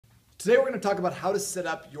Today we're going to talk about how to set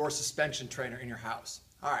up your suspension trainer in your house.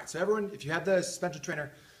 All right, so everyone, if you have the suspension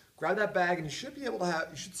trainer, grab that bag and you should be able to have,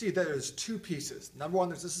 you should see that there's two pieces. Number one,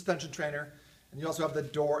 there's the suspension trainer, and you also have the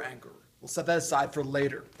door anchor. We'll set that aside for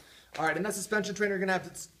later. All right, and that suspension trainer you're going to have,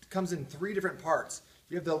 it comes in three different parts.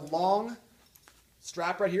 You have the long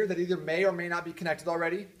strap right here that either may or may not be connected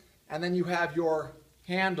already, and then you have your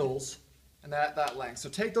handles and that length. So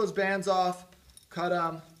take those bands off, cut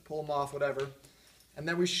them, pull them off, whatever. And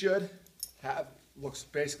then we should have, looks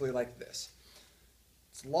basically like this.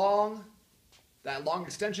 It's long, that long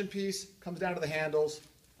extension piece comes down to the handles,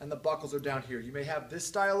 and the buckles are down here. You may have this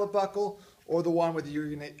style of buckle, or the one with you're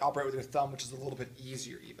going to operate with your thumb, which is a little bit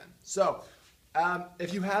easier even. So,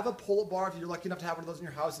 if you have a pull-up bar, if you're lucky enough to have one of those in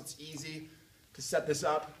your house, it's easy to set this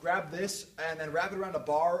up. Grab this and then wrap it around a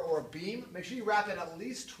bar or a beam. Make sure you wrap it at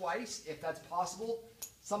least twice if that's possible.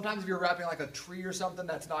 Sometimes if you're wrapping like a tree or something,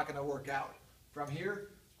 that's not going to work out. From here,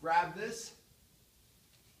 grab this.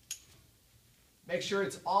 Make sure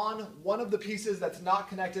it's on one of the pieces that's not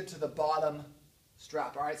connected to the bottom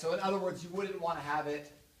strap. All right, so in other words, you wouldn't want to have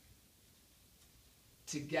it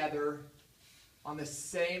together on the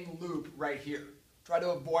same loop right here. Try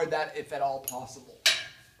to avoid that if at all possible.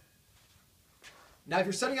 Now, if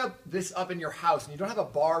you're setting this up in your house and you don't have a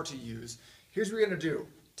bar to use, here's what you're going to do.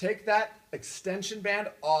 Take that extension band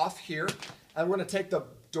off here, and we're going to take the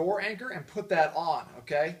door anchor and put that on,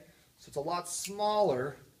 okay? So it's a lot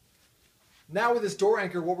smaller. Now with this door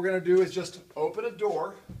anchor, what we're going to do is just open a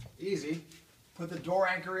door, easy, put the door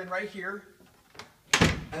anchor in right here,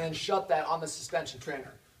 and then shut that on the suspension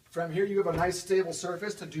trainer. From here, you have a nice stable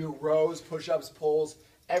surface to do rows, push-ups, pulls,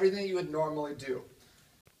 everything you would normally do.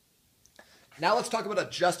 Now let's talk about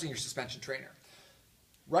adjusting your suspension trainer.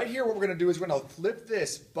 Right here, what we're going to do is we're going to flip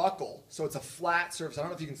this buckle so it's a flat surface. I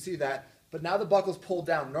don't know if you can see that, but now the buckle's pulled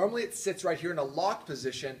down. Normally it sits right here in a locked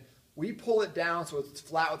position. We pull it down so it's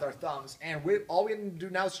flat with our thumbs, and all we need to do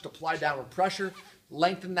now is just apply downward pressure,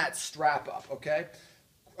 lengthen that strap up, okay?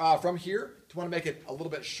 From here, you want to make it a little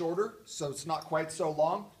bit shorter so it's not quite so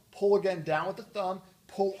long. Pull again down with the thumb,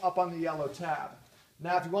 pull up on the yellow tab.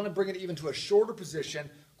 Now if you want to bring it even to a shorter position,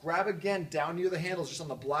 grab again down near the handles, just on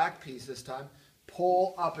the black piece this time,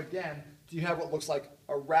 pull up again. Do you have what looks like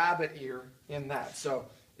a rabbit ear in that? So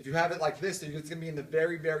if you have it like this, then it's going to be in the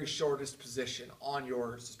very, very shortest position on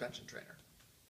your suspension trainer.